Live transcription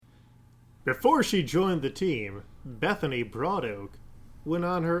Before she joined the team, Bethany Broadoak went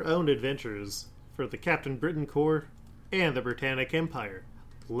on her own adventures for the Captain Britain Corps and the Britannic Empire.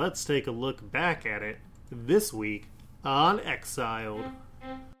 Let's take a look back at it this week on Exiled.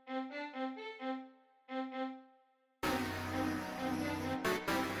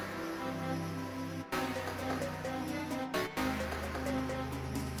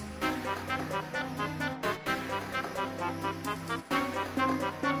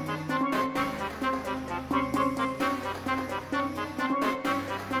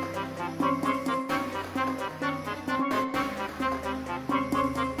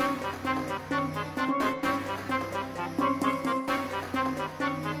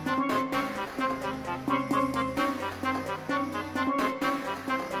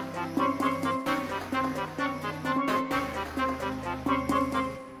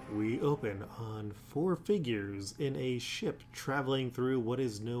 On four figures in a ship traveling through what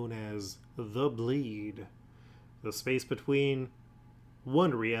is known as the Bleed, the space between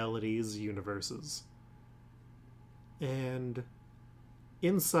one reality's universes. And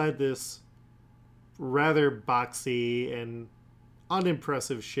inside this rather boxy and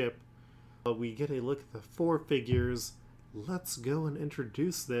unimpressive ship, we get a look at the four figures. Let's go and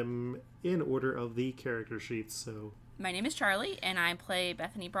introduce them in order of the character sheets. So my name is Charlie, and I play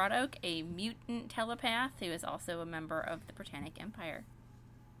Bethany Broadoak, a mutant telepath who is also a member of the Britannic Empire.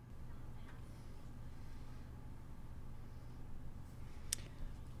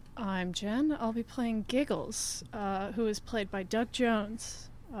 I'm Jen. I'll be playing Giggles, who is played by Doug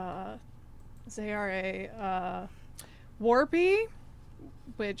Jones. They are a warpy,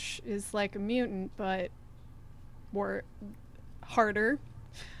 which is like a mutant, but more harder.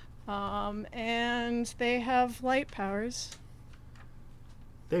 And they have light powers.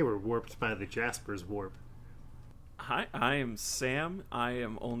 They were warped by the Jasper's warp. Hi, I am Sam. I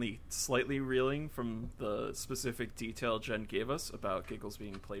am only slightly reeling from the specific detail Jen gave us about Giggles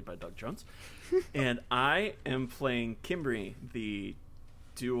being played by Doug Jones. And I am playing Kimberly, the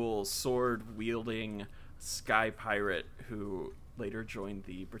dual sword-wielding sky pirate who later joined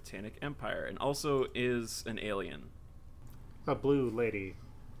the Britannic Empire and also is an alien. A blue lady.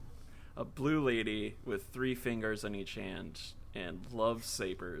 A blue lady with 3 fingers on each hand and loves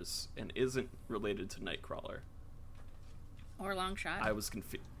sabers and isn't related to Nightcrawler. Or Longshot. I was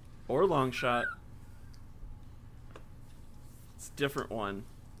confused. Or Longshot. It's a different one.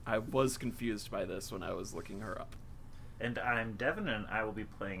 I was confused by this when I was looking her up. And I'm Devin, and I will be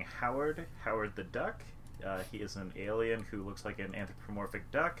playing Howard the Duck. He is an alien who looks like an anthropomorphic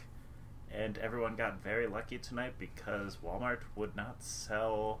duck. And everyone got very lucky tonight because Walmart would not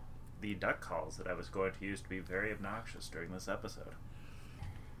sell the duck calls that I was going to use to be very obnoxious during this episode.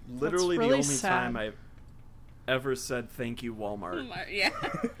 Literally really the only sad. time I've ever said thank you, Walmart. Yeah.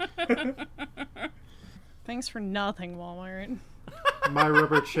 Thanks for nothing, Walmart. My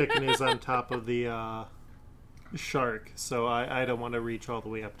rubber chicken is on top of the shark, so I don't want to reach all the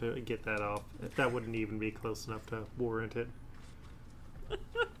way up to get that off. That wouldn't even be close enough to warrant it.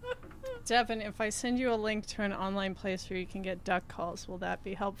 Devin, if I send you a link to an online place where you can get duck calls, will that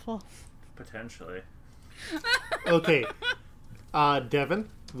be helpful? Potentially. Okay. Devin,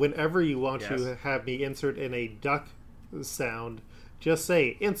 whenever you want Yes. to have me insert in a duck sound, just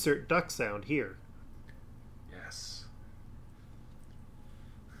say, insert duck sound here. Yes.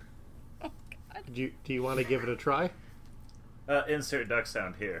 Do you want to give it a try? Insert duck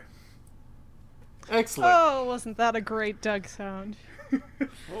sound here. Excellent. Oh, wasn't that a great duck sound?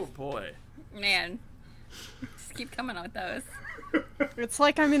 Oh boy. Man. Just keep coming with those. It's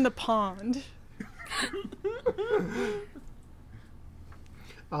like I'm in the pond.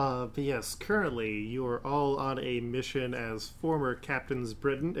 But yes, currently you are all on a mission as former Captains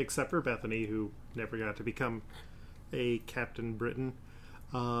Britain, except for Bethany, who never got to become a Captain Britain,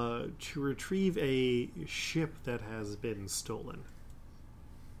 to retrieve a ship that has been stolen.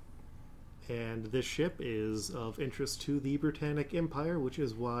 And this ship is of interest to the Britannic Empire, which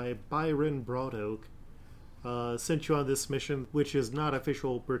is why Byron Broadoak sent you on this mission, which is not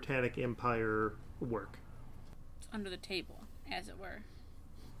official Britannic Empire work. It's under the table, as it were.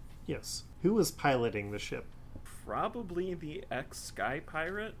 Yes. Who is piloting the ship? Probably the ex-Sky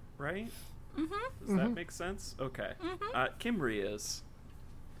Pirate, right? Mm-hmm. Does that make sense? Okay. Kimberly is.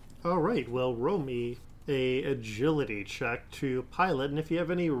 All right, well, roll me a agility check to pilot, and if you have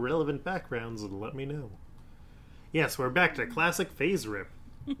any relevant backgrounds, let me know. Yes, we're back to classic phase rip.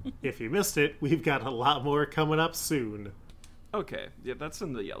 If you missed it, we've got a lot more coming up soon. Okay, yeah, that's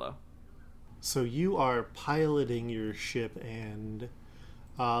in the yellow. So you are piloting your ship, and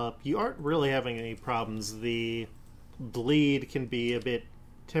you aren't really having any problems. The bleed can be a bit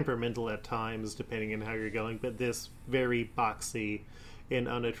temperamental at times, depending on how you're going, but this very boxy and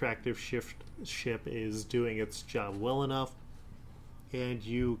unattractive ship is doing its job well enough. And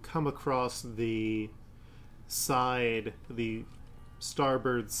you come across the starboard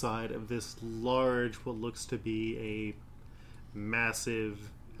side of this large, what looks to be a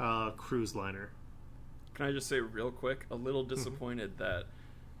massive cruise liner. Can I just say real quick, a little disappointed that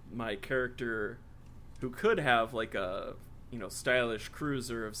my character, who could have like a stylish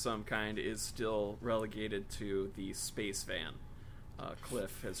cruiser of some kind, is still relegated to the space van.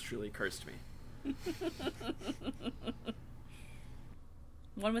 Cliff has truly cursed me.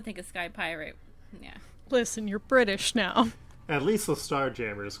 One would think a sky pirate. Yeah. Listen, you're British now. At least the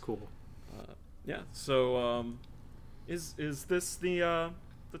Starjammer is cool. Yeah. So, is this the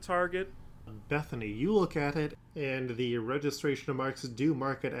target? Bethany, you look at it, and the registration marks do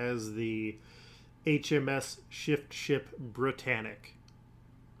mark it as the HMS Shift Ship Britannic,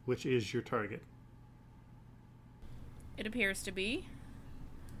 which is your target. It appears to be.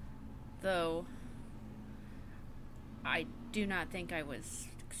 Though I do not think I was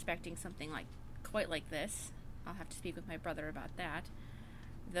expecting something quite like this. I'll have to speak with my brother about that.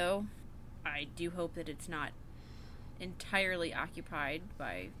 Though I do hope that it's not entirely occupied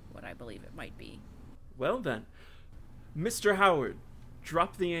by what I believe it might be. Well then, Mr. Howard,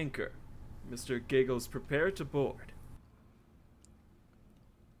 drop the anchor. Mr. Giggles, prepare to board.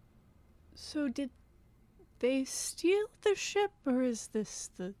 So did they steal the ship, or is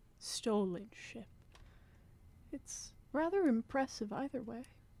this the stolen ship? It's rather impressive either way.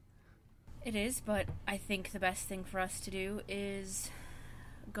 It is, but I think the best thing for us to do is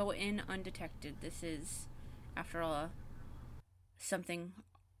go in undetected. This is, after all, something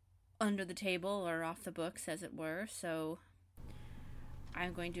under the table or off the books, as it were, so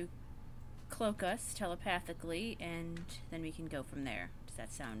I'm going to cloak us telepathically, and then we can go from there. Does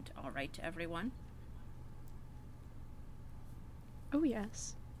that sound all right to everyone? Oh,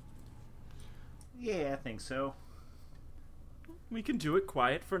 yes. Yeah, I think so. We can do it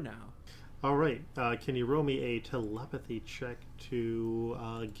quiet for now. All right. Can you roll me a telepathy check to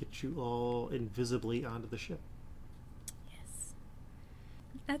get you all invisibly onto the ship? Yes.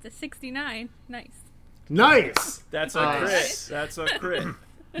 That's a 69. Nice. Nice! That's a crit. That's a crit.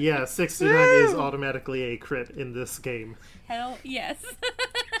 Yeah, 69 is automatically a crit in this game. Hell yes.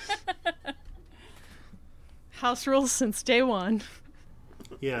 House rules since day one.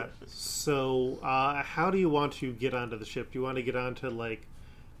 Yeah. So, how do you want to get onto the ship? Do you want to get onto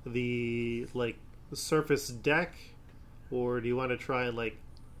the surface deck, or do you want to try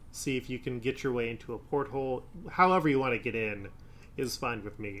see if you can get your way into a porthole? However you want to get in is fine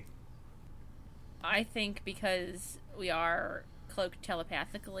with me. I think because we are cloaked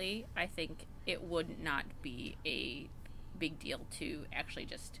telepathically, I think it would not be a big deal to actually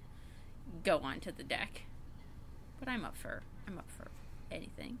just go onto the deck. But I'm up for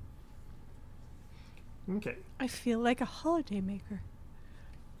anything. Okay. I feel like a holiday maker.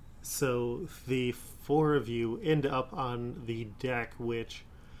 So the four of you end up on the deck, which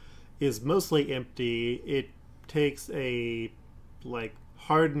is mostly empty. It takes a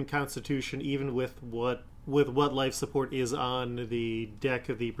hardened constitution, even with what life support is on the deck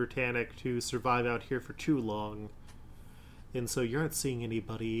of the Britannic, to survive out here for too long. And so you aren't seeing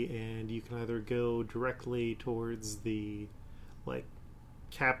anybody, and you can either go directly towards the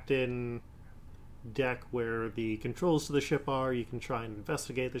captain deck where the controls to the ship are. You can try and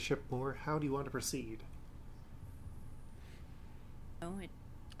investigate the ship more. How do you want to proceed? Oh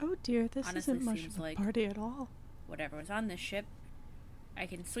dear, this honestly isn't much seems of a like party at all. whatever was on this ship, I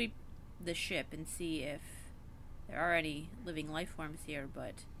can sweep the ship and see if there are any living life forms here,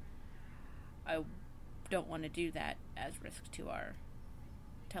 but I don't want to do that as risk to our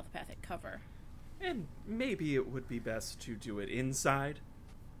telepathic cover. And maybe it would be best to do it inside.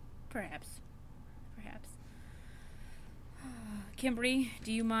 Perhaps. Kimberly,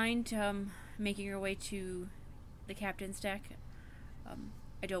 do you mind making your way to the captain's deck?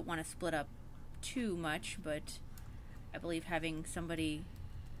 I don't want to split up too much, but I believe having somebody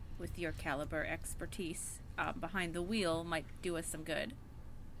with your caliber expertise behind the wheel might do us some good.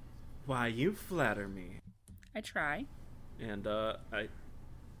 Why, you flatter me. I try. And I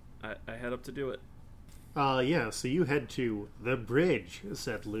head up to do it. Yeah, so you head to the bridge,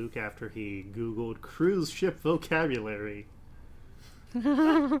 said Luke after he Googled cruise ship vocabulary.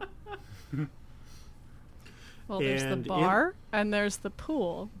 Well, there's the And bar, and there's the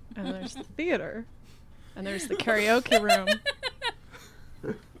pool, and there's the theater, and there's the karaoke room.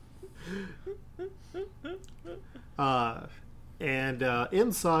 And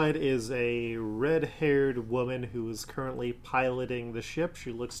inside is a red-haired woman who is currently piloting the ship.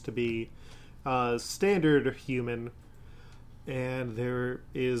 She looks to be standard human. And there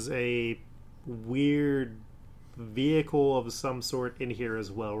is a weird vehicle of some sort in here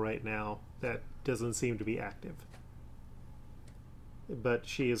as well right now that doesn't seem to be active. But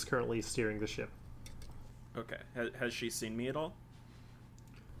she is currently steering the ship. Okay. Has she seen me at all?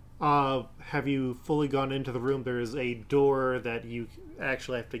 Have you fully gone into the room? There is a door that you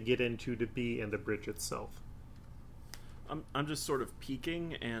actually have to get into to be in the bridge itself. I'm just sort of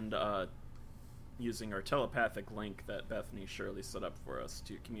peeking and using our telepathic link that Bethany surely set up for us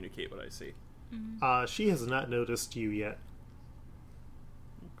to communicate what I see. She has not noticed you yet.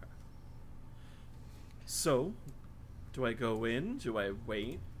 Okay. So, do I go in? Do I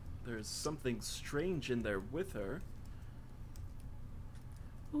wait? There's something strange in there with her.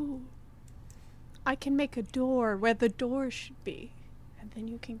 Ooh. I can make a door where the door should be. And then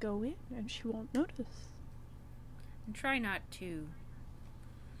you can go in and she won't notice. And try not to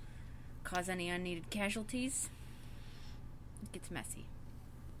cause any unneeded casualties. It gets messy.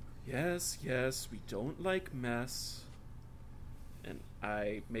 Yes, we don't like mess. And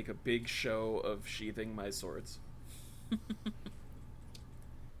I make a big show of sheathing my swords.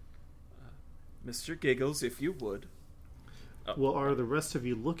 Mr. Giggles, if you would. Oh. Well, are the rest of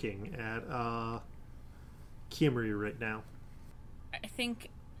you looking at Kimri right now? I think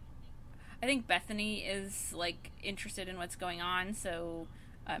Bethany is like interested in what's going on, so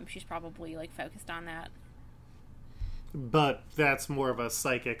she's probably like focused on that. But that's more of a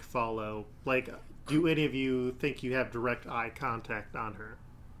psychic follow. Like, do any of you think you have direct eye contact on her?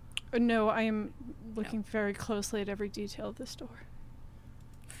 No, I am looking very closely at every detail of this door.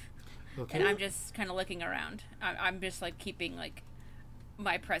 Okay. And I'm just kind of looking around. I'm just like keeping like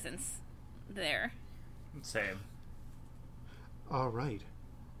my presence there. Same. All right.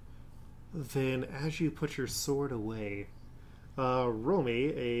 Then, as you put your sword away, roll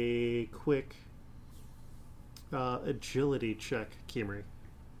me a quick agility check, Kimri.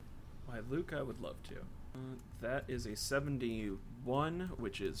 Why, Luke, I would love to. That is a 71,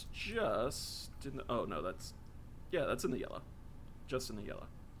 which is just in the... Oh, no, that's... Yeah, that's in the yellow. Just in the yellow.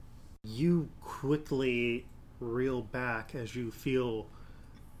 You quickly reel back as you feel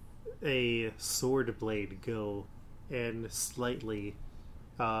a sword blade go and slightly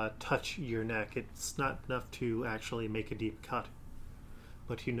touch your neck. It's not enough to actually make a deep cut.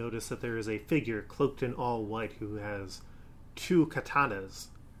 But you notice that there is a figure cloaked in all white who has 2 katanas,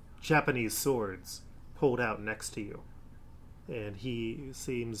 Japanese swords, pulled out next to you. And he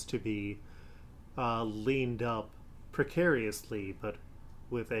seems to be leaned up precariously, but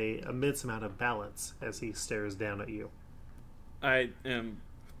with a immense amount of balance as he stares down at you. I am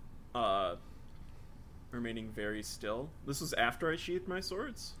remaining very still. This was after I sheathed my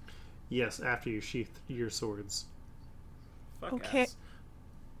swords? Yes, after you sheath your swords. Fuck Okay. ass.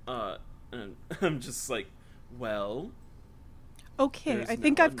 And I'm just like, well... Okay, There's I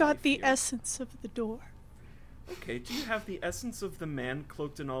think no I've got knife the here. essence of the door. Okay, do you have the essence of the man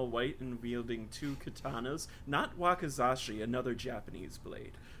cloaked in all white and wielding 2 katanas? Not wakizashi, another Japanese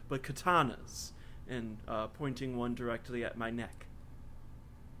blade, but katanas, and pointing one directly at my neck.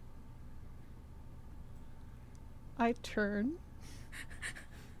 I turn.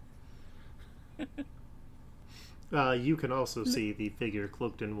 You can also see the figure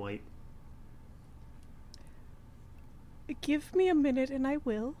cloaked in white. Give me a minute and I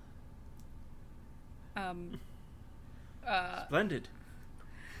will. Splendid.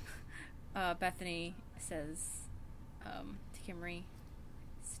 Bethany says to Kimri,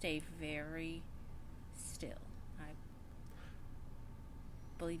 stay very still. I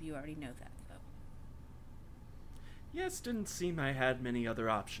believe you already know that, though. Yes, didn't seem I had many other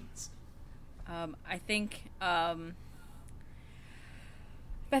options. I think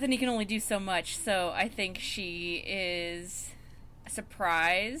Bethany can only do so much, so I think she is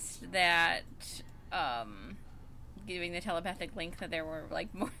surprised that giving the telepathic link that there were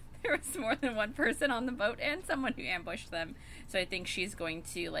there was more than one person on the boat and someone who ambushed them. So I think she's going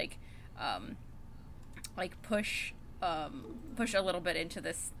to push a little bit into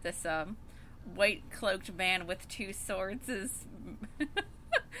this white cloaked man with 2 swords'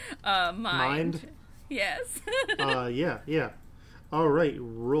 mind. Yes. Yes. Yeah. All right,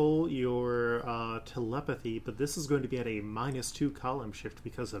 roll your telepathy, but this is going to be at a -2 column shift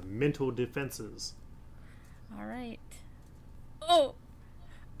because of mental defenses. All right. Oh,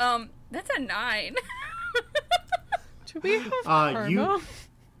 that's a 9. Do we have karma?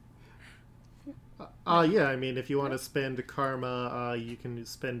 Yeah, I mean, if you want to spend karma, you can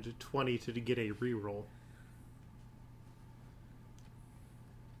spend 20 to get a reroll.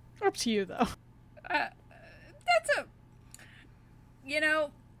 Up to you, though. That's a... You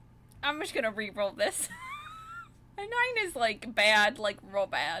know, I'm just gonna re-roll this. A 9 is, like, bad, like, real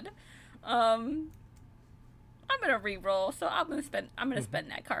bad. I'm gonna re-roll, so I'm gonna spend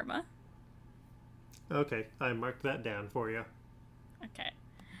that karma. Okay, I marked that down for you. Okay.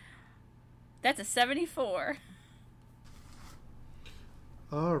 That's a 74.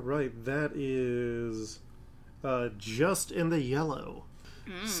 All right, that is just in the yellow.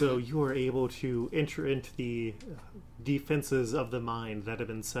 So you are able to enter into the defenses of the mind that have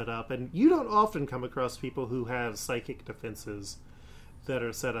been set up. And you don't often come across people who have psychic defenses that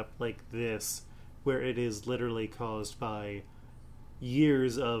are set up like this, where it is literally caused by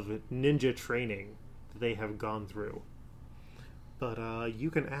years of ninja training that they have gone through. But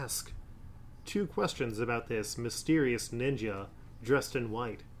you can ask 2 questions about this mysterious ninja dressed in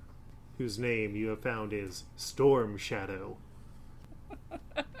white, whose name you have found is Storm Shadow.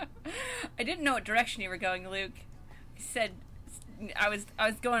 I didn't know what direction you were going, Luke. You said I was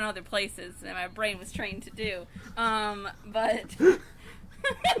going other places, and my brain was trained to do. But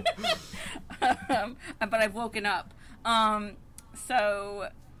I've woken up. So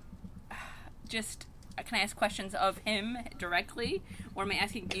just can I ask questions of him directly, or am I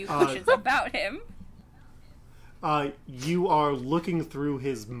asking you questions about him? You are looking through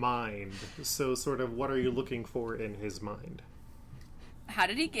his mind. So sort of what are you looking for in his mind? How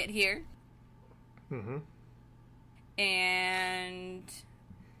did he get here? Mm-hmm. And...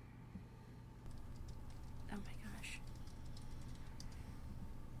 oh my gosh.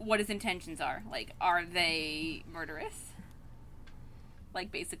 What his intentions are. Like, are they murderous?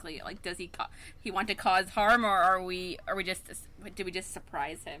 Like, basically, like, does he want to cause harm, or did we just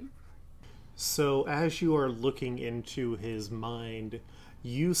surprise him? So as you are looking into his mind,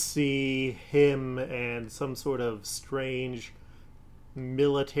 you see him and some sort of strange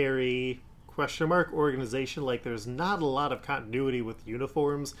military organization. Like, there's not a lot of continuity with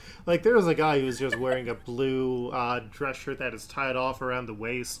uniforms. Like, there's a guy who's just wearing a blue dress shirt that is tied off around the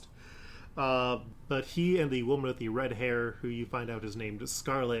waist. But he and the woman with the red hair, who you find out is named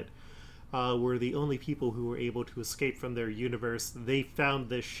Scarlet, were the only people who were able to escape from their universe. They found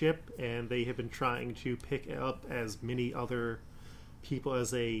this ship, and they have been trying to pick up as many other people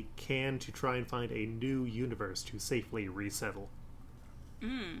as they can to try and find a new universe to safely resettle.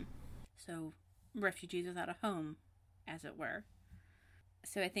 So, refugees without a home, as it were.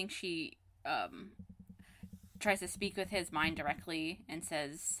 So I think she tries to speak with his mind directly and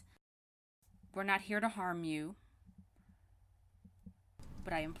says, "We're not here to harm you,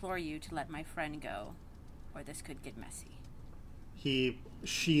 but I implore you to let my friend go, or this could get messy." He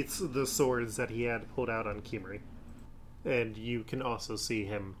sheaths the swords that he had pulled out on Kimri, and you can also see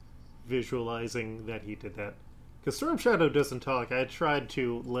him visualizing that he did that. Because Storm Shadow doesn't talk. I tried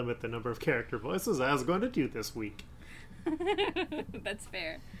to limit the number of character voices I was going to do this week. That's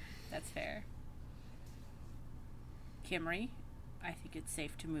fair. That's fair. Kimri, I think it's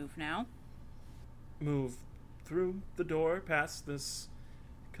safe to move now. Move through the door past this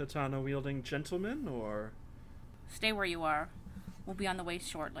katana-wielding gentleman, or... Stay where you are. We'll be on the way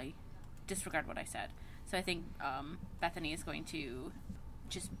shortly. Disregard what I said. So I think Bethany is going to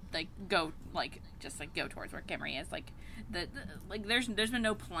just go towards where Kimri is. There's been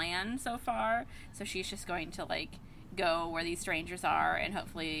no plan so far, so she's just going to go where these strangers are, and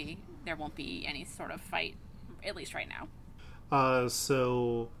hopefully there won't be any sort of fight, at least right now.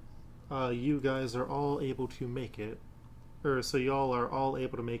 So you guys are all able to make it, so y'all are all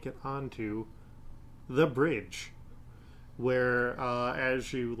able to make it onto the bridge, where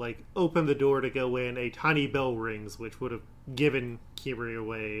as you open the door to go in, a tiny bell rings, which would have given Kimri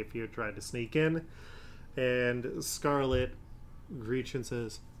away if you had tried to sneak in. And Scarlet greets and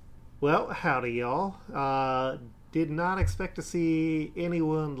says, "Well, howdy, y'all. Did not expect to see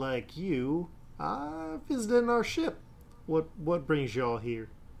anyone like you visiting our ship. What brings y'all here?"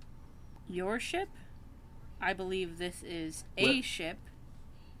 Your ship? I believe this is a ship,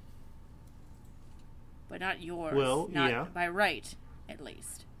 but not yours. Well, not yeah. by right, at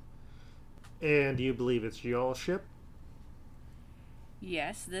least. And you believe it's y'all's ship?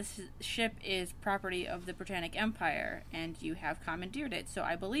 Yes, this ship is property of the Britannic Empire, and you have commandeered it, so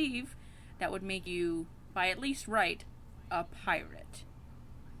I believe that would make you, by at least right, a pirate.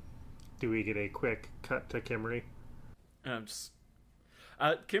 Do we get a quick cut to Kimri?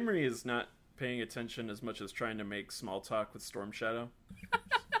 Kimri is not paying attention as much as trying to make small talk with Storm Shadow.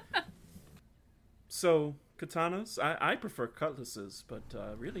 So, katanas? I prefer cutlasses, but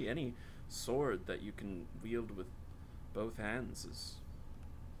really any sword that you can wield with both hands is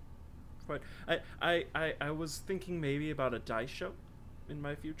quite... I was thinking maybe about a dice show, in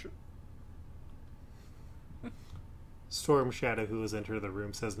my future? Storm Shadow, who has entered the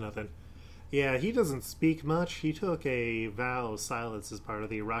room, says nothing. Yeah, he doesn't speak much. He took a vow of silence as part of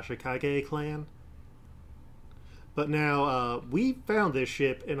the Arashikage clan. But now, we found this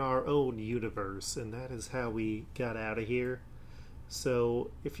ship in our own universe, and that is how we got out of here.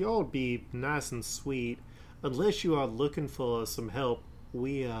 So, if y'all would be nice and sweet, unless you are looking for some help,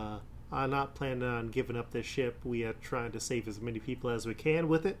 we are not planning on giving up this ship. We are trying to save as many people as we can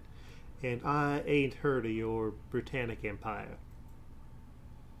with it, and I ain't heard of your Britannic Empire.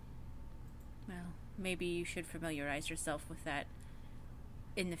 Well, maybe you should familiarize yourself with that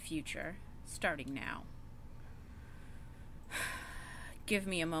in the future, starting now. Give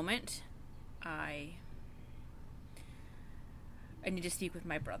me a moment. I need to speak with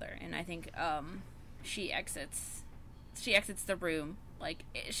my brother, and I think she exits the room. Like,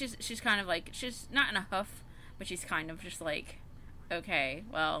 she's kind of like, she's not in a huff, but she's kind of just like, okay,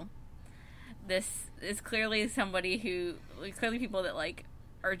 well, this is clearly clearly people that like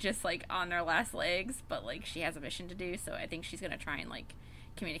are just like on their last legs, but like she has a mission to do, so I think she's gonna try and like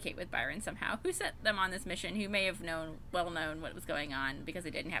communicate with Byron somehow, who sent them on this mission, who may have known what was going on because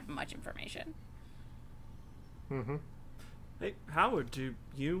they didn't have much information. Mm-hmm. Hey, Howard, do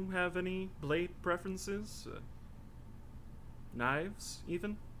you have any blade preferences? Knives,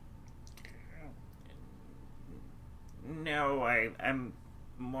 even? No, I'm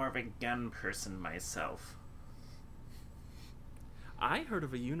more of a gun person myself. I heard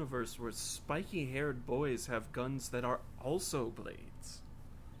of a universe where spiky-haired boys have guns that are also blades.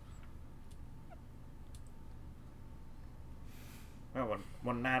 Well,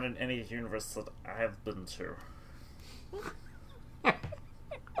 not in any universe that I've been to.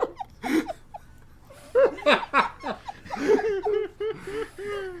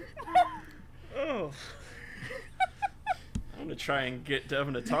 Oh. I'm gonna try and get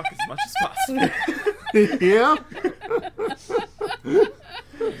Devin to talk as much as possible. Yeah?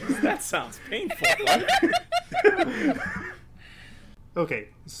 That sounds painful, right? Okay,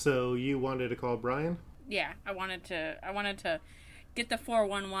 so you wanted to call Brian? Yeah, I wanted to get the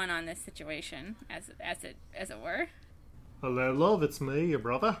 411 on this situation, as it were. Hello, love, it's me, your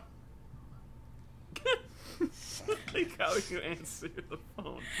brother. Like how you answer the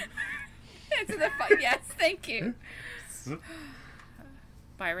phone. Answer the phone. Yes, thank you.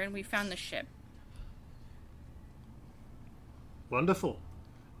 Byron, we found the ship. Wonderful.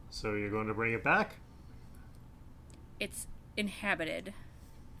 So you're going to bring it back? It's inhabited.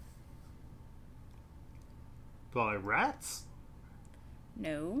 By rats?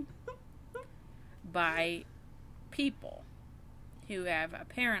 No. By people who have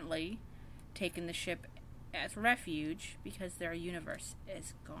apparently taken the ship as refuge because their universe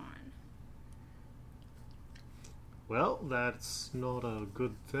is gone. Well, that's not a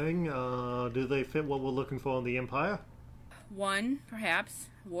good thing. Do they fit what we're looking for in the Empire? One, perhaps,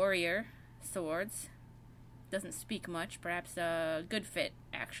 warrior, swords. Doesn't speak much, perhaps a good fit,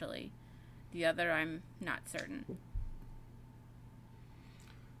 actually. The other, I'm not certain.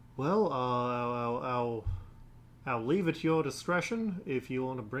 Well, I'll leave it to your discretion if you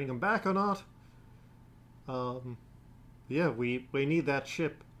want to bring them back or not. Yeah, we need that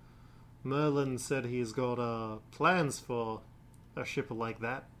ship. Merlin said he's got plans for a ship like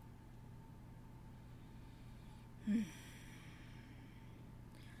that.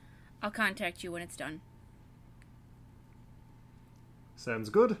 I'll contact you when it's done. Sounds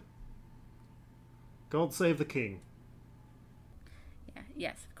good. God save the king. Yeah,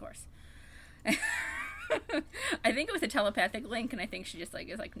 yes, of course. I think it was a telepathic link, and I think she just like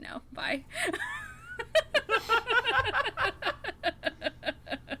is like, no, bye.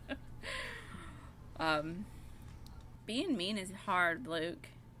 Being mean is hard, Luke.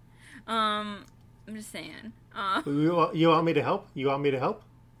 I'm just saying. You want me to help? You want me to help?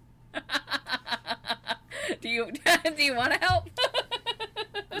 Do you want to help?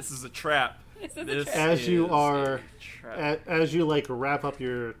 This is a trap. This As you is are, a trap. as you like wrap up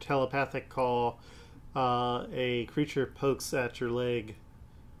your telepathic call, a creature pokes at your leg,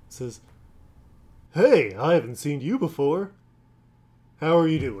 says, "Hey, I haven't seen you before. How are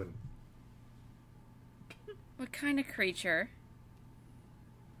you doing?" What kind of creature?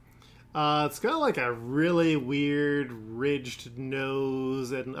 It's got like a really weird ridged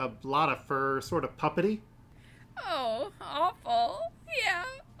nose and a lot of fur, sort of puppety. Oh, awful. Yeah.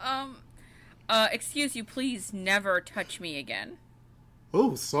 Excuse you, please never touch me again.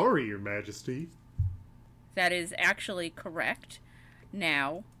 Oh, sorry, Your Majesty. That is actually correct.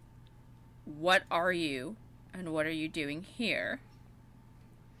 Now, what are you, and what are you doing here?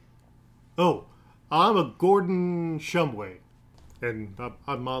 Oh, I'm a Gordon Shumway. and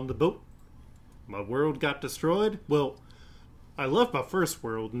I'm on the boat. My world got destroyed. Well, I left my first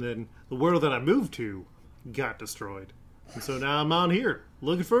world, and then the world that I moved to got destroyed. And so now I'm on here,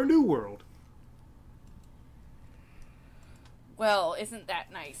 looking for a new world. Well, isn't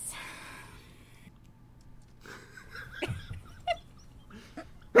that nice?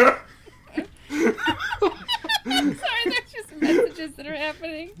 Sorry, there's just messages that are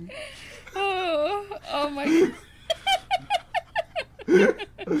happening. Oh my god.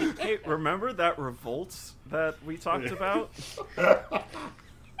 Hey, remember that revolt that we talked about?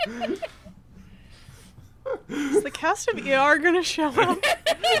 Is the cast of ER gonna show up?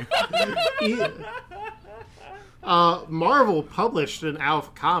 Marvel published an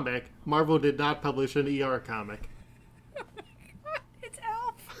ALF comic. Marvel did not publish an ER comic. It's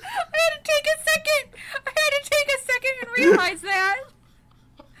Alf. I had to take a second and realize that.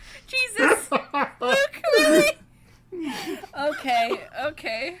 Jesus. Luke, really? Okay.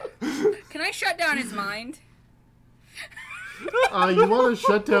 Can I shut down his mind? You want to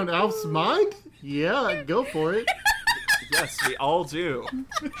shut down Alf's mind? Yeah, go for it. Yes, we all do.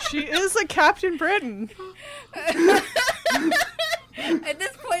 She is a Captain Britain. At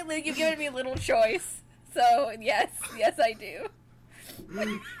this point, Luke, you've given me little choice. So, yes, I do.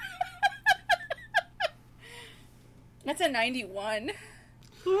 That's a 91.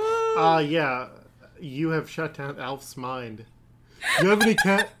 Yeah. You have shut down Alf's mind. Do you have any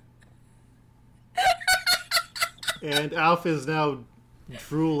cat? And Alf is now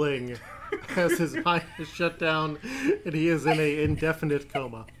drooling as his mind is shut down and he is in an indefinite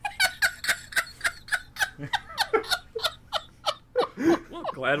coma. Well,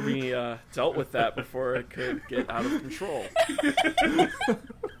 glad we dealt with that before it could get out of control.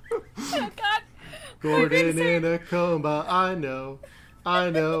 Oh, God. Gordon in a coma, I know,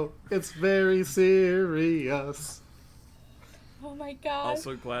 it's very serious. Oh, my God.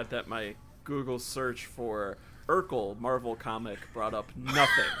 Also glad that my Google search for Urkel Marvel comic brought up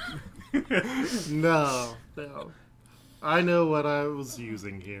nothing. No. I know what I was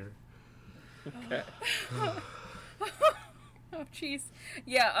using here. Okay. Oh, jeez.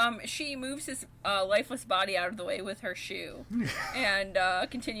 Yeah, she moves his lifeless body out of the way with her shoe and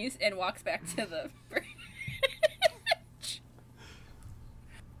continues and walks back to the bridge.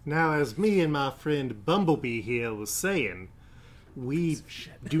 Now, as me and my friend Bumblebee here was saying, we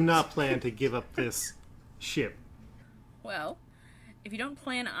do not plan to give up this ship. Well, if you don't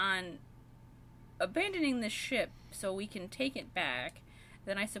plan on abandoning the ship so we can take it back,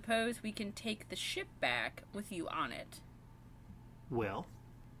 then I suppose we can take the ship back with you on it. Well,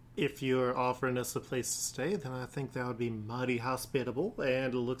 if you're offering us a place to stay, then I think that would be mighty hospitable,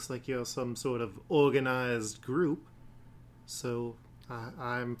 and it looks like you're some sort of organized group, so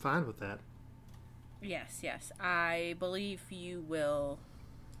I'm fine with that. Yes, I believe you will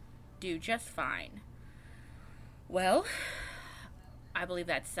do just fine. Well, I believe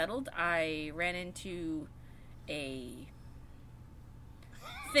that's settled. I ran into a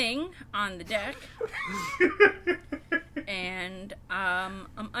thing on the deck, and I'm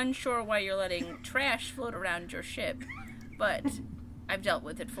unsure why you're letting trash float around your ship, but I've dealt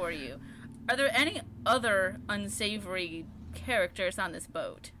with it for you. Are there any other unsavory characters on this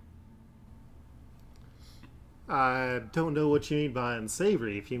boat? I don't know what you mean by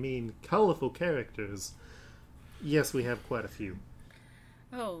unsavory. If you mean colorful characters, yes, we have quite a few.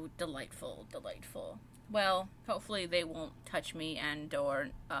 Oh, delightful. Well, hopefully they won't touch me and or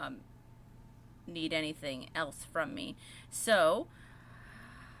need anything else from me. So,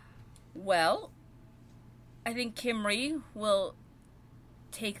 well, I think Kimry will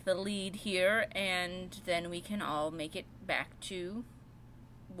take the lead here, and then we can all make it back to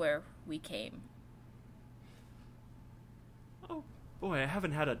where we came. Oh, boy, I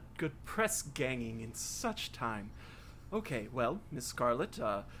haven't had a good press ganging in such time. Okay, well, Miss Scarlet,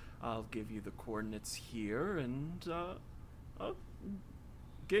 I'll give you the coordinates here, and,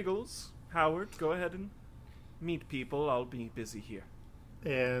 Giggles, Howard, go ahead and meet people. I'll be busy here.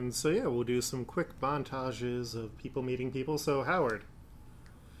 And so, yeah, we'll do some quick montages of people meeting people. So, Howard,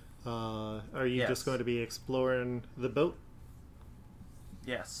 are you just going to be exploring the boat?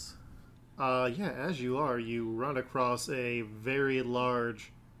 Yes. Yeah, as you are, you run across a very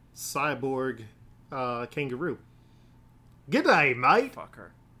large cyborg kangaroo. G'day, mate. Fucker.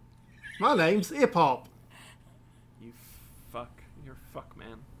 My name's Hip Hop. You fuck. You're fuck,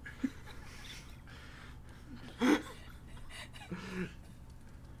 man.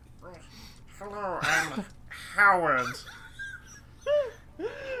 Hello, I'm Howard.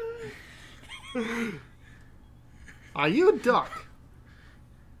 Are you a duck?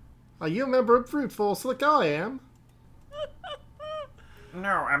 Are you a member of Fruit Force like I am? No,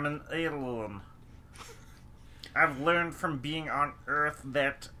 I'm an alien. I've learned from being on Earth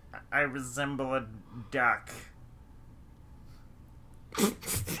that I resemble a duck.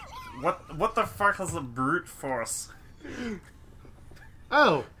 What the fuck is a brute force?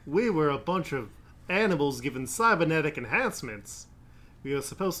 Oh, we were a bunch of animals given cybernetic enhancements. We were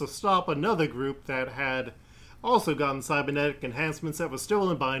supposed to stop another group that had also gotten cybernetic enhancements that were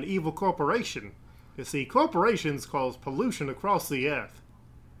stolen by an evil corporation. You see, corporations cause pollution across the Earth.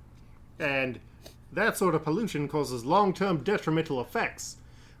 And that sort of pollution causes long-term detrimental effects.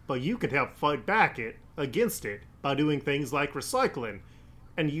 But you can help fight back against it by doing things like recycling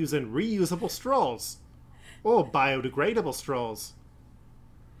and using reusable straws or biodegradable straws.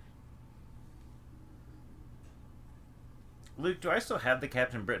 Luke, do I still have the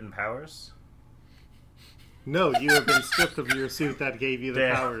Captain Britain powers? No, you have been stripped of your suit that gave you the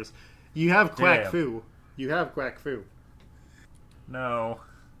Damn. powers. You have Quack Damn. Fu. You have Quack Fu. No.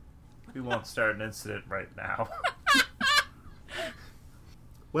 We won't start an incident right now.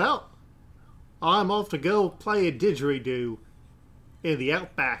 Well, I'm off to go play a didgeridoo in the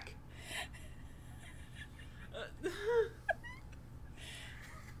outback.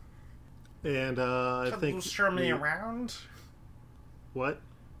 And I Can think you show me around? What?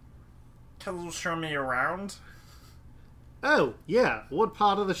 Can you show me around? Oh, yeah. What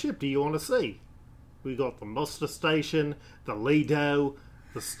part of the ship do you want to see? We got the muster station, the Lido,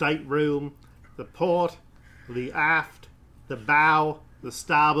 the stateroom, the port, the aft, the bow, the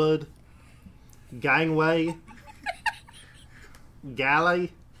starboard, gangway,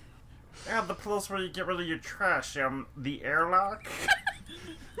 galley. Yeah, the place where you get rid of your trash. The airlock.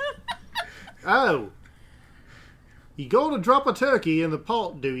 Oh, you going to drop a turkey in the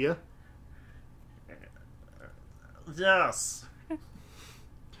pot, do you? Yes.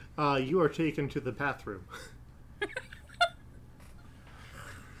 You are taken to the bathroom.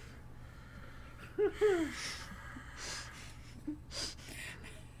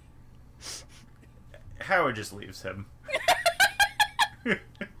 Howard just leaves him.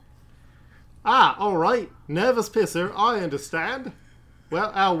 Ah, all right. Nervous pisser, I understand.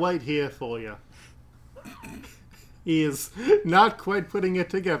 Well, I'll wait here for you. He is not quite putting it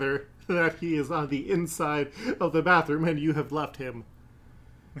together that he is on the inside of the bathroom and you have left him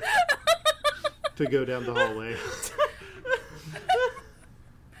to go down the hallway.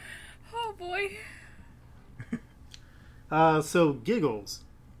 Oh boy. So, Giggles,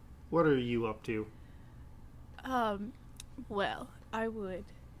 what are you up to? Well, I would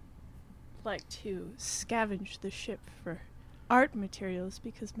like to scavenge the ship for art materials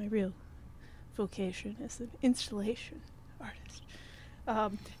because my real vocation is an installation artist.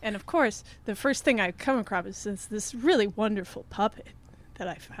 And of course, the first thing I come across is this really wonderful puppet that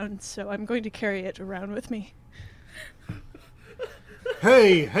I found, so I'm going to carry it around with me.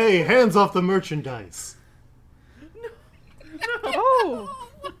 Hey, hands off the merchandise. Oh!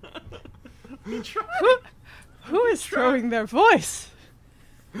 Who is throwing their voice?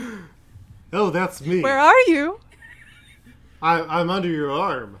 Oh, that's me. Where are you? I'm under your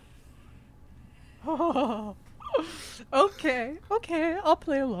arm. Oh, okay, I'll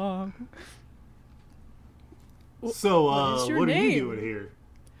play along. So, what is your what are you name? doing here?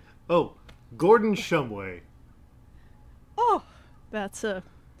 Oh, Gordon Shumway. Oh, that's a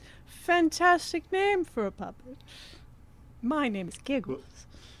fantastic name for a puppet. My name is Giggles.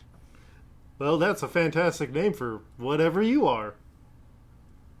 Well, that's a fantastic name for whatever you are.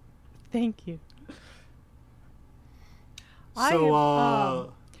 Thank you.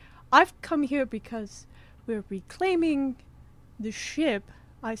 So, I've come here because we're reclaiming the ship,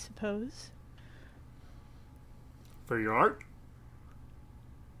 I suppose. for your art?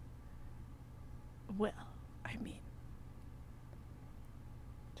 Well, I mean,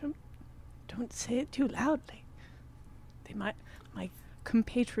 don't say it too loudly. My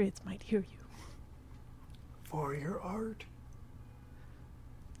compatriots might hear you. For your art?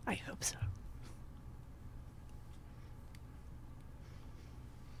 I hope so.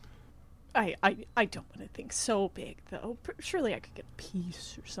 I don't want to think so big, though. Surely I could get a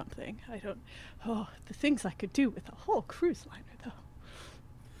piece or something. Oh, the things I could do with a whole cruise liner,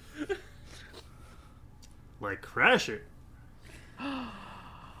 though. Like crash it.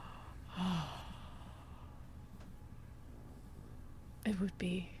 It would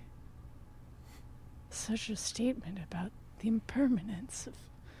be such a statement about the impermanence of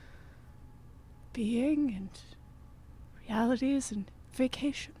being and realities and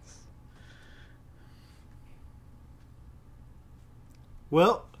vacations.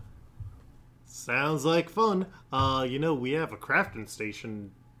 Well, sounds like fun. We have a crafting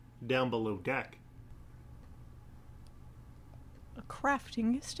station down below deck. A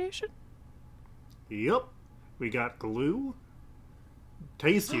crafting station? Yup. We got glue,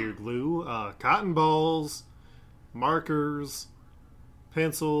 tastier glue, cotton balls, markers,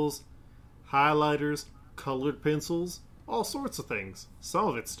 pencils, highlighters, colored pencils, all sorts of things. Some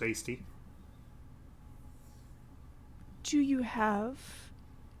of it's tasty. Do you have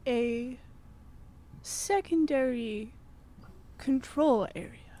a secondary control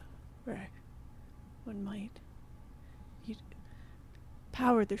area where one might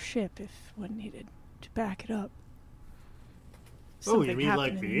power the ship if one needed to back it up? Oh, you Something mean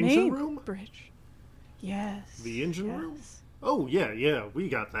like happened the in engine main room? Bridge. Yes. The engine room? yes. Oh, yeah, we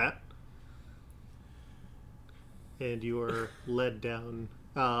got that. And you are led down,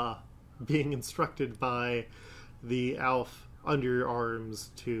 being instructed by the Alf under your arms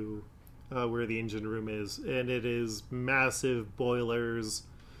to where the engine room is. And it is massive boilers.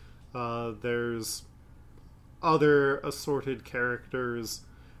 There's other assorted characters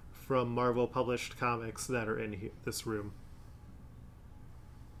from Marvel published comics that are in this room.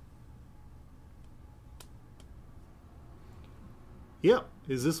 Yep.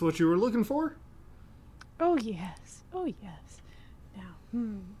 Is this what you were looking for? Oh, yes. Oh, yes. Now,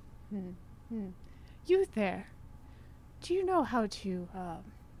 You there. Do you know how to,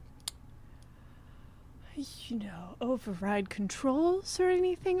 override controls or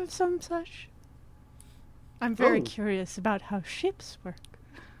anything of some such? I'm very Oh. curious about how ships work.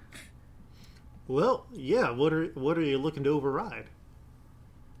 Well, yeah. What are you looking to override?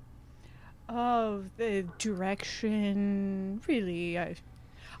 Oh, the direction. Really, I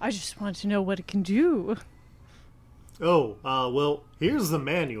just want to know what it can do. Oh, well, here's the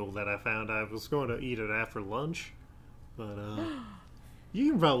manual that I found. I was going to eat it after lunch, but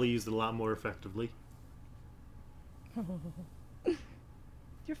you can probably use it a lot more effectively.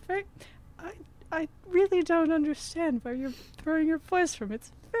 You're very... I really don't understand where you're throwing your voice from.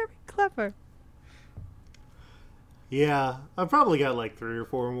 It's very clever. Yeah, I've probably got like 3 or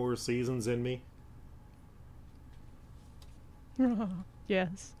 4 more seasons in me.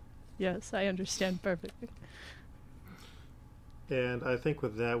 Yes. Yes, I understand perfectly. And I think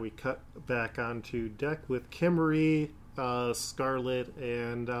with that, we cut back onto deck with Kimmery, Scarlet,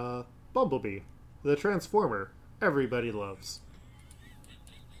 and Bumblebee, the Transformer everybody loves.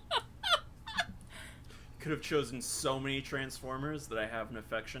 Could have chosen so many Transformers that I have an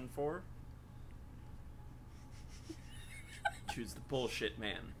affection for. Choose the bullshit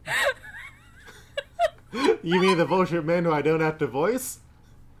man. You mean the bullshit man who I don't have to voice?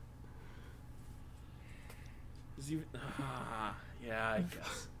 Yeah, I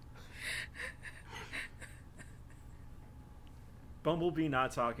guess. Bumblebee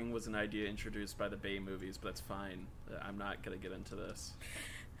not talking was an idea introduced by the Bay movies, but that's fine. I'm not going to get into this.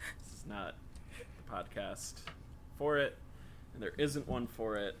 This is not the podcast for it, and there isn't one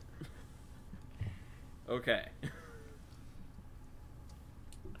for it. Okay.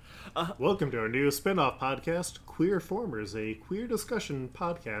 Welcome to our new spin-off podcast, Queer Formers, a queer discussion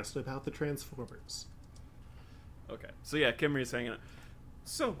podcast about the Transformers. Okay. So yeah, Kimmery's hanging out.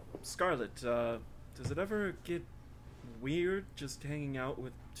 So, Scarlet, does it ever get weird just hanging out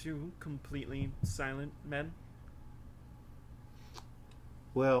with 2 completely silent men?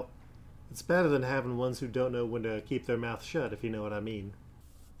 Well, it's better than having ones who don't know when to keep their mouth shut, if you know what I mean.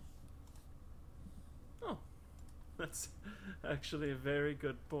 Oh, that's actually a very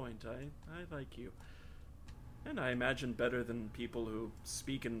good point. I like you. And I imagine better than people who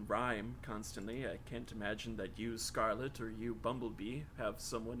speak in rhyme constantly. I can't imagine that you, Scarlet, or you, Bumblebee, have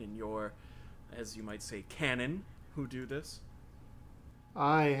someone in your, as you might say, canon who do this.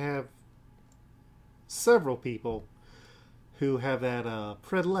 I have several people who have that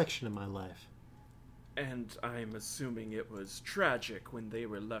predilection in my life. And I'm assuming it was tragic when they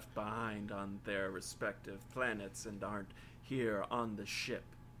were left behind on their respective planets and aren't here on the ship.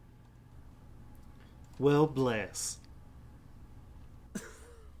 Well, bless.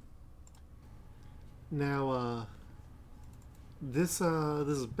 Now, this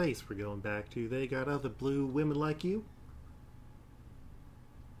base we're going back to, they got other blue women like you?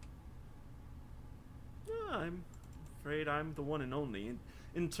 I'm afraid I'm the one and only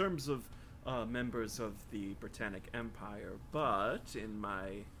in terms of members of the Britannic Empire, but in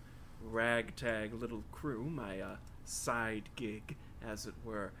my ragtag little crew, my side gig, as it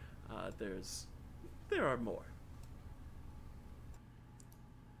were, there are more.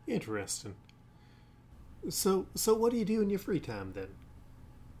 Interesting. So what do you do in your free time, then?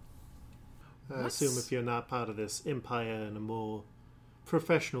 I assume if you're not part of this empire in a more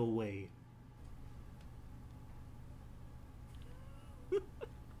professional way.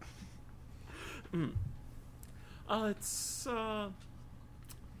 It's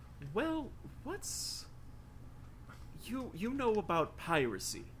well, what's you know about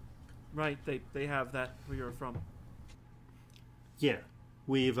piracy, right? They have that where you're from. Yeah,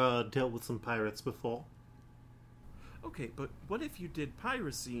 we've dealt with some pirates before. Okay, but what if you did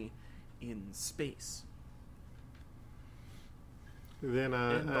piracy in space? Then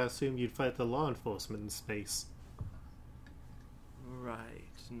I assume you'd fight the law enforcement in space.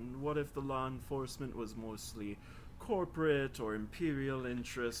 Right. And what if the law enforcement was mostly corporate or imperial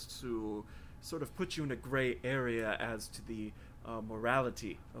interests who sort of put you in a gray area as to the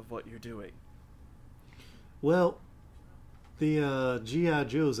morality of what you're doing? Well, the G.I.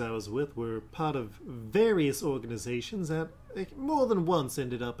 Joes I was with were part of various organizations that more than once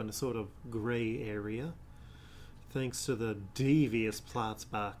ended up in a sort of gray area, thanks to the devious plots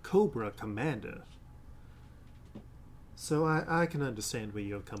by Cobra Commander. So I can understand where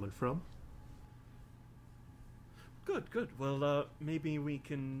you're coming from. Good. Well, maybe we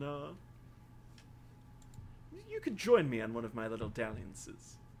can, you could join me on one of my little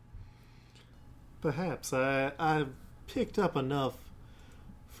dalliances. Perhaps. I've picked up enough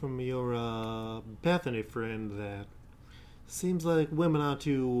from your Bethany friend that seems like women are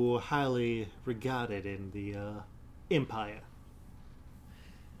too highly regarded in the Empire.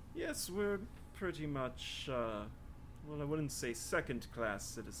 Yes, we're pretty much, well, I wouldn't say second-class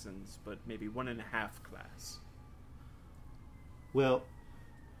citizens, but maybe 1.5 class. Well,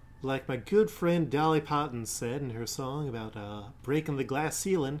 like my good friend Dolly Parton said in her song about breaking the glass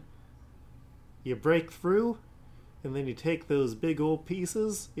ceiling, you break through, and then you take those big old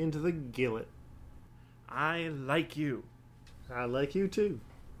pieces into the gillet. I like you. I like you too.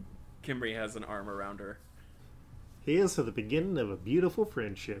 Kimberly has an arm around her. Here's to the beginning of a beautiful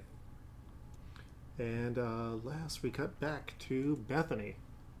friendship. And last we cut back to Bethany.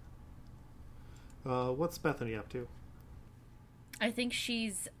 What's Bethany up to? I think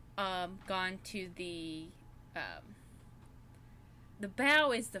she's gone to the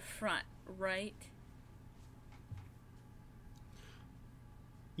bow is the front, right?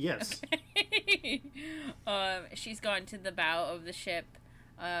 Yes. She's gone to the bow of the ship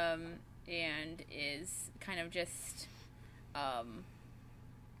and is kind of just I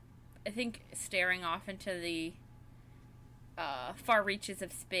think staring off into the far reaches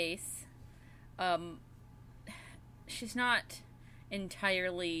of space. She's not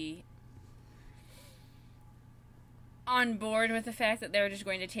entirely on board with the fact that they're just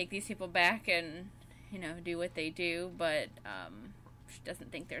going to take these people back and, do what they do, but she doesn't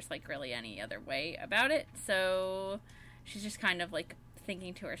think there's really any other way about it, so she's just kind of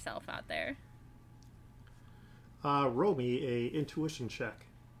thinking to herself out there. Roll me a intuition check.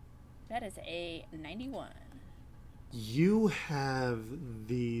 That is a 91. You have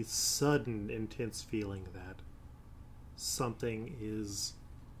the sudden intense feeling that something is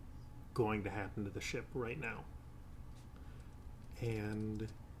going to happen to the ship right now. And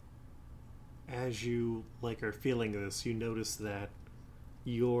as you are feeling this, you notice that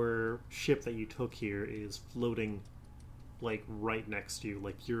your ship that you took here is floating right next to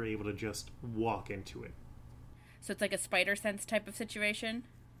you. You're able to just walk into it. So it's like a spider sense type of situation?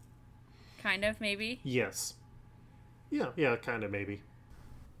 Kind of, maybe? Yes. Yeah, kind of, maybe.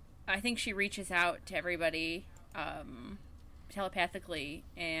 I think she reaches out to everybody telepathically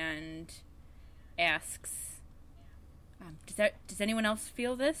and asks, does anyone else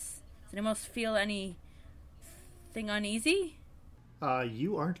feel this? Does anyone else feel anything uneasy?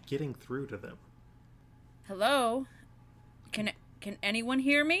 You aren't getting through to them. Hello? Can anyone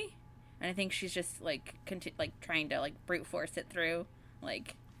hear me? And I think she's just trying to brute force it through.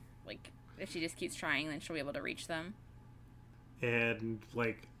 If she just keeps trying, then she'll be able to reach them. And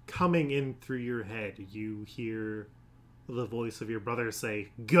coming in through your head, you hear the voice of your brother say,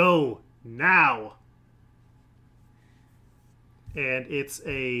 "Go now!" And it's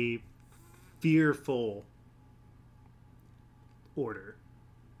a fearful order.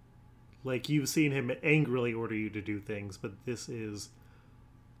 You've seen him angrily order you to do things, but this is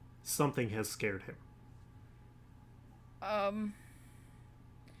something has scared him.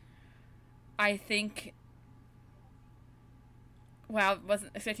 I think, wow,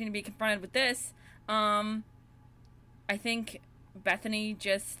 wasn't expecting to be confronted with this. I think Bethany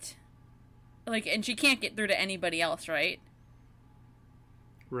just, and she can't get through to anybody else, right?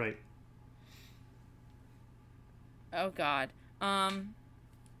 Right. Oh, God.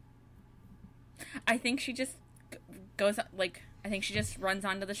 I think she just goes, I think she just runs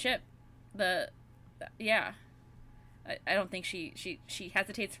onto the ship. Yeah. I don't think she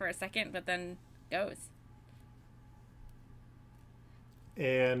hesitates for a second, but then goes.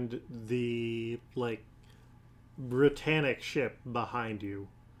 And the Britannic ship behind you,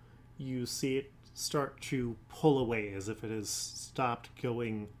 you see it start to pull away as if it has stopped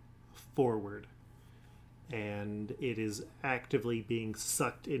going forward. And it is actively being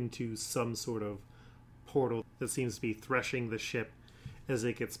sucked into some sort of portal that seems to be threshing the ship as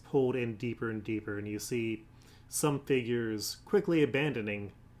it gets pulled in deeper and deeper. And you see some figures quickly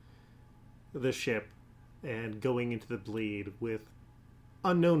abandoning the ship and going into the bleed with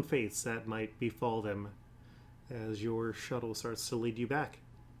unknown fates that might befall them as your shuttle starts to lead you back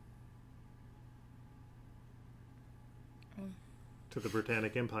to the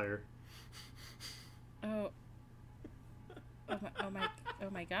Britannic Empire. Oh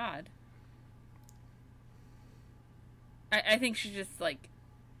my god. I think she just, like,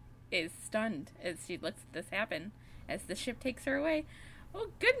 is stunned as she lets this happen, as the ship takes her away. Oh,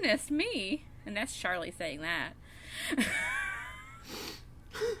 goodness me! And that's Charlie saying that.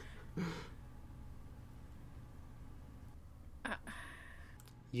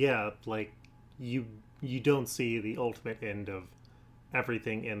 Yeah, like, you don't see the ultimate end of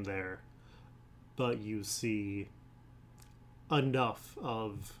everything in there, but you see enough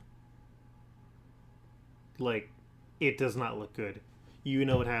of, like, it does not look good. You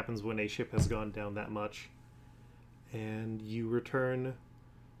know what happens when a ship has gone down that much. And you return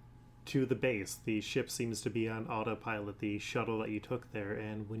to the base. The ship seems to be on autopilot, the shuttle that you took there,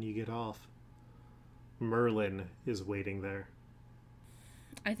 and when you get off, Merlin is waiting there.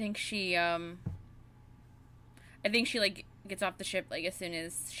 I think she like gets off the ship like as soon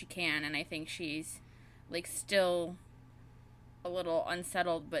as she can, and I think she's like still a little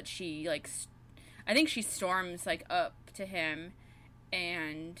unsettled, but she like I think she storms like up to him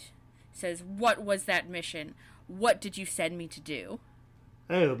and says, "What was that mission? What did you send me to do?"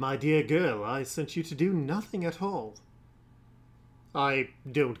 Oh, my dear girl, I sent you to do nothing at all. I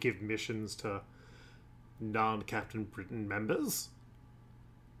don't give missions to non-Captain Britain members.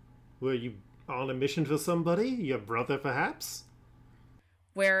 Were you on a mission for somebody? Your brother, perhaps?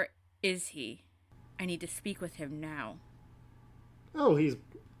 Where is he? I need to speak with him now. Oh, he's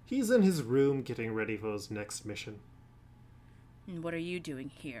in his room getting ready for his next mission. And what are you doing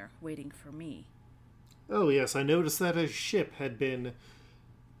here, waiting for me? Oh, yes, I noticed that a ship had been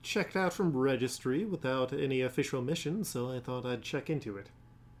checked out from registry without any official mission, so I thought I'd check into it.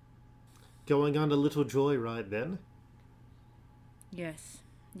 Going on a little joyride, then? Yes,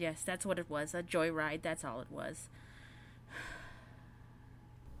 that's what it was. A joyride, that's all it was.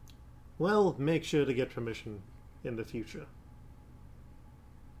 Well, make sure to get permission in the future.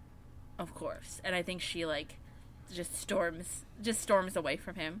 Of course. And I think she, like, just storms away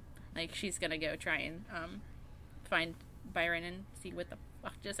from him. Like, she's gonna go try and find Byron and see what the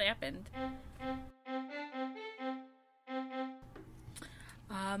fuck just happened.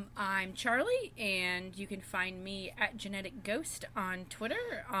 I'm Charlie, and you can find me at Genetic Ghost on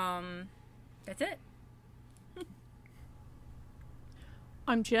Twitter. That's it.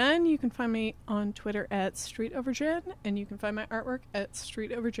 I'm Jen. You can find me on Twitter at StreetOverGen, and you can find my artwork at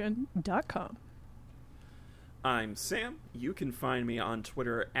StreetOverGen.com. I'm Sam. You can find me on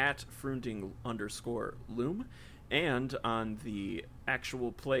Twitter at Frunding_Loom and on the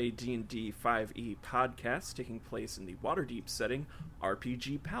Actual Play D&D 5e podcast taking place in the Waterdeep setting,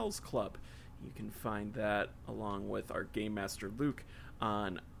 RPG Pals Club. You can find that along with our Game Master Luke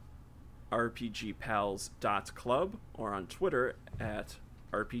on rpgpals.club or on Twitter at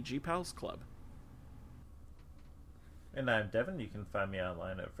rpgpalsclub. And I'm Devin. You can find me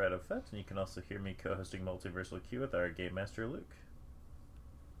online at Fred O'Fett, and you can also hear me co-hosting Multiversal Q with our Game Master Luke.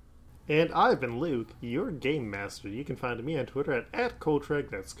 And I've been Luke, your Game Master. You can find me on Twitter at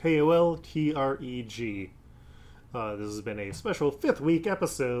Koltreg, that's Koltreg. This has been a special 5th week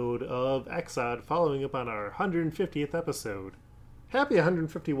episode of Exod, following up on our 150th episode. Happy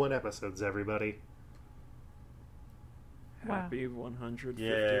 151 episodes, everybody. Wow. Happy 151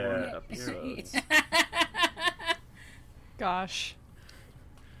 Yeah. episodes. Gosh.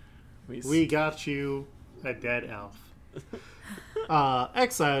 We got you a dead elf.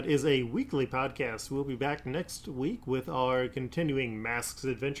 Exiled is a weekly podcast. We'll be back next week with our continuing Masks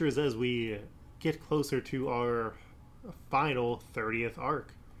adventures as we get closer to our final 30th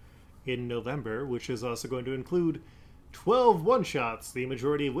arc in November, which is also going to include 12 one-shots, the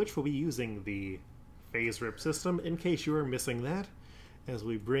majority of which will be using the phase rip system, in case you are missing that, as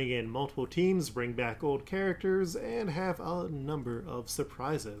we bring in multiple teams, bring back old characters, and have a number of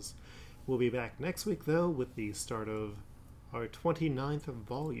surprises. We'll be back next week, though, with the start of our 29th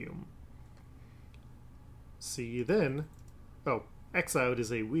volume. See you then. Oh, Exiled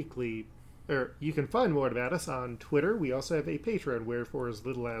is a weekly... you can find more about us on Twitter. We also have a Patreon where for as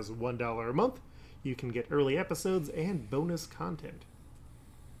little as $1 a month, you can get early episodes and bonus content.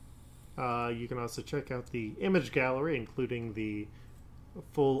 You can also check out the image gallery, including the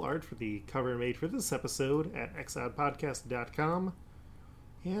full art for the cover made for this episode at exiledpodcast.com.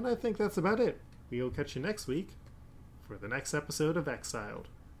 And I think that's about it. We'll catch you next week for the next episode of Exiled.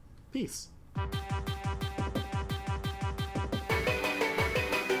 Peace.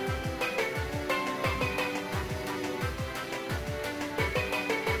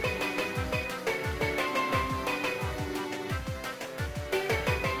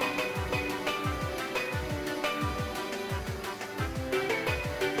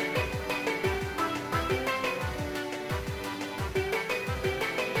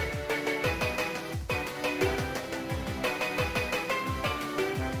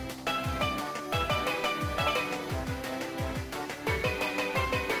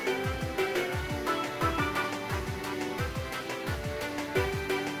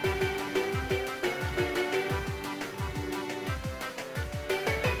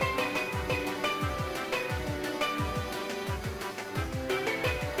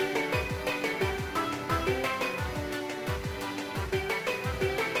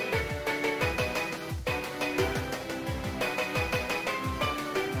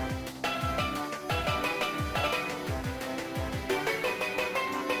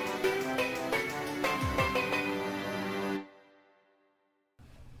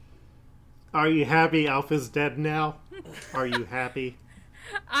 Are you happy Alpha's dead now? Are you happy?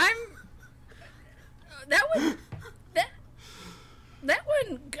 That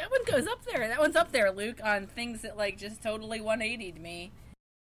one goes up there. That one's up there, Luke, on things that, like, just totally 180'd me.